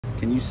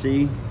Can you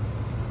see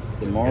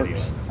the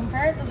marks?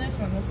 Compared to this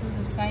one, this is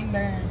the same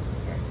bearing.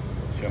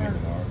 Show me the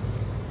mark.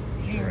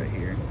 So right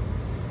here.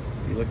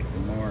 If you look at the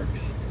marks,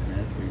 and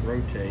as we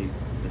rotate,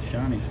 the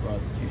shiny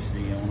spot that you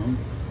see on them,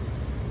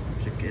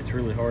 it's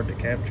really hard to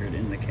capture it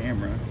in the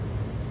camera,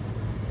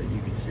 but you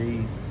can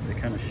see the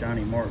kind of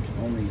shiny marks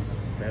on these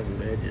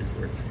beveled edges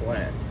where it's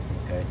flat,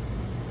 okay?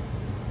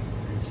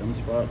 And some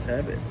spots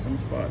have it, some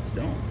spots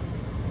don't,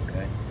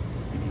 okay?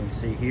 And you can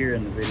see here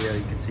in the video,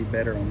 you can see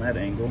better on that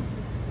angle,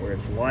 where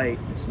it's light,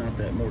 it's not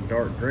that more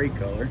dark gray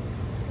color.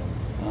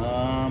 The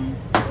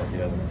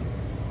other one.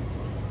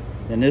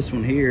 Then this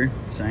one here,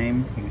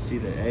 same. You can see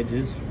the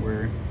edges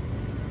where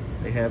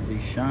they have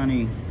these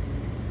shiny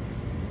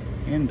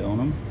end on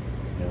them.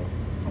 Yeah.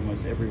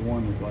 Almost every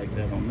one is like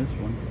that on this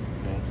one.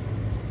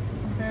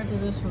 Compared to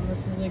this one,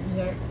 this is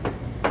exact.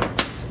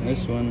 And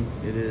this one,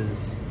 it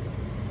is,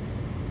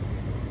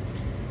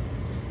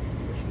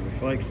 which the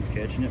reflection's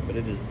catching it, but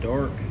it is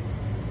dark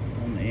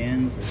on the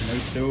ends. There's no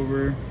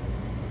silver.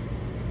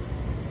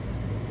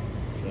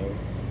 So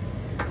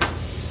I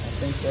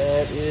think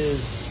that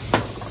is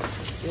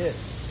it.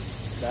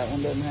 That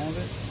one doesn't have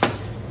it.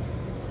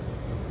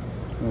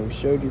 Well, we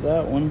showed you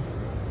that one.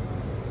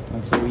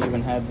 Like I said, we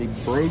even had the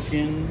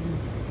broken.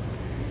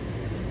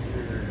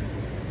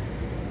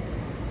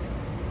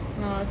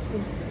 No, it's the.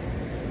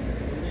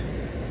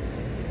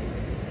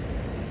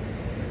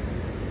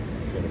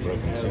 Got a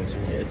broken sensor.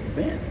 Yeah, it's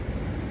bent.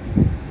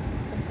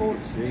 The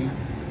fork. See,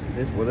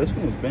 this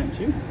one was bent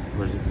too.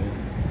 Where's it been?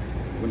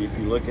 When if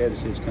you look at it,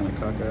 see it's kind of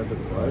cockeyed to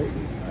the right.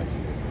 I see.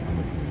 I'm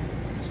with you.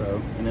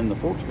 So, and then the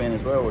fork's bent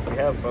as well. If you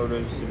have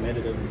photos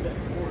submitted of the bent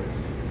forks,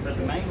 but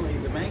the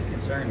main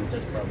concern is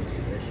just probably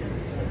sufficient.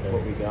 Okay.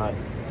 What we got.